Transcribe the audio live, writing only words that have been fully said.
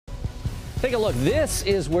Take a look. This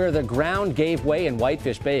is where the ground gave way in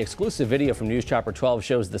Whitefish Bay. Exclusive video from News Chopper 12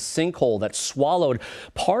 shows the sinkhole that swallowed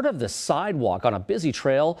part of the sidewalk on a busy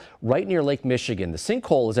trail right near Lake Michigan. The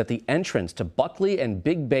sinkhole is at the entrance to Buckley and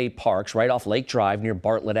Big Bay Parks right off Lake Drive near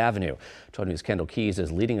Bartlett Avenue. 12 News' Kendall Keys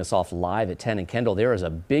is leading us off live at 10. And Kendall, there is a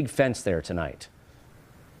big fence there tonight.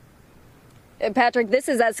 Patrick, this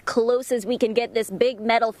is as close as we can get, this big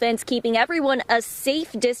metal fence keeping everyone a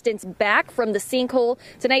safe distance back from the sinkhole.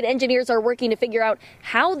 Tonight, engineers are working to figure out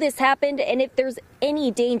how this happened and if there's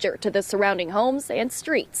any danger to the surrounding homes and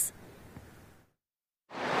streets.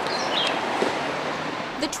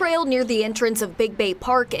 The trail near the entrance of Big Bay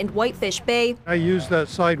Park and Whitefish Bay, I use that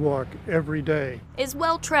sidewalk every day, is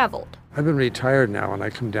well traveled. I've been retired now and I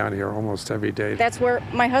come down here almost every day. That's where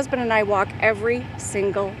my husband and I walk every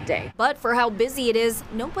single day. But for how busy it is,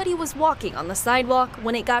 nobody was walking on the sidewalk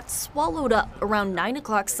when it got swallowed up around 9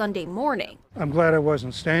 o'clock Sunday morning, I'm glad I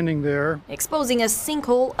wasn't standing there. exposing a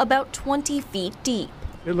sinkhole about 20 feet deep.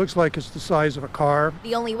 It looks like it's the size of a car.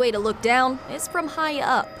 The only way to look down is from high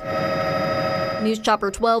up. News Chopper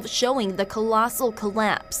 12 showing the colossal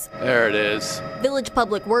collapse. There it is. Village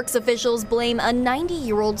Public Works officials blame a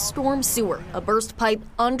 90-year-old storm sewer, a burst pipe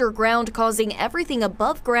underground causing everything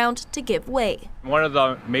above ground to give way. One of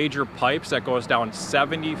the major pipes that goes down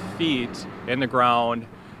 70 feet in the ground,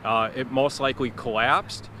 it most likely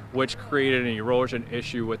collapsed, which created an erosion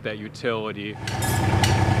issue with that utility.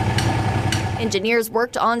 Engineers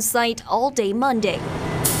worked on site all day Monday,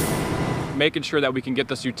 Making sure that we can get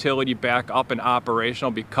this utility back up and operational,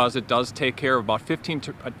 because it does take care of about 15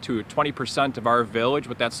 to 20% of our village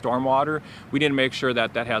with that stormwater. We need to make sure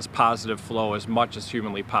that that has positive flow as much as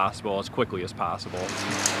humanly possible, as quickly as possible.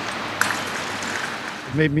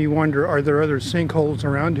 It made me wonder, are there other sinkholes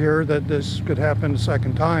around here that this could happen a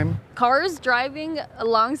second time? cars driving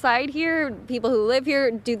alongside here, people who live here,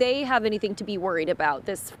 do they have anything to be worried about?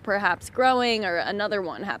 This perhaps growing or another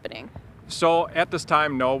one happening? So at this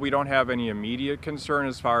time, no, we don't have any immediate concern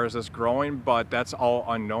as far as this growing, but that's all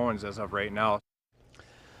unknowns as of right now.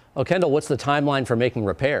 Oh, Kendall, what's the timeline for making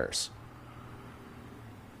repairs?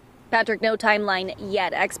 Patrick, no timeline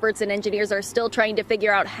yet. Experts and engineers are still trying to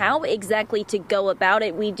figure out how exactly to go about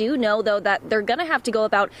it. We do know, though, that they're going to have to go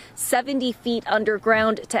about 70 feet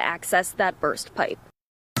underground to access that burst pipe.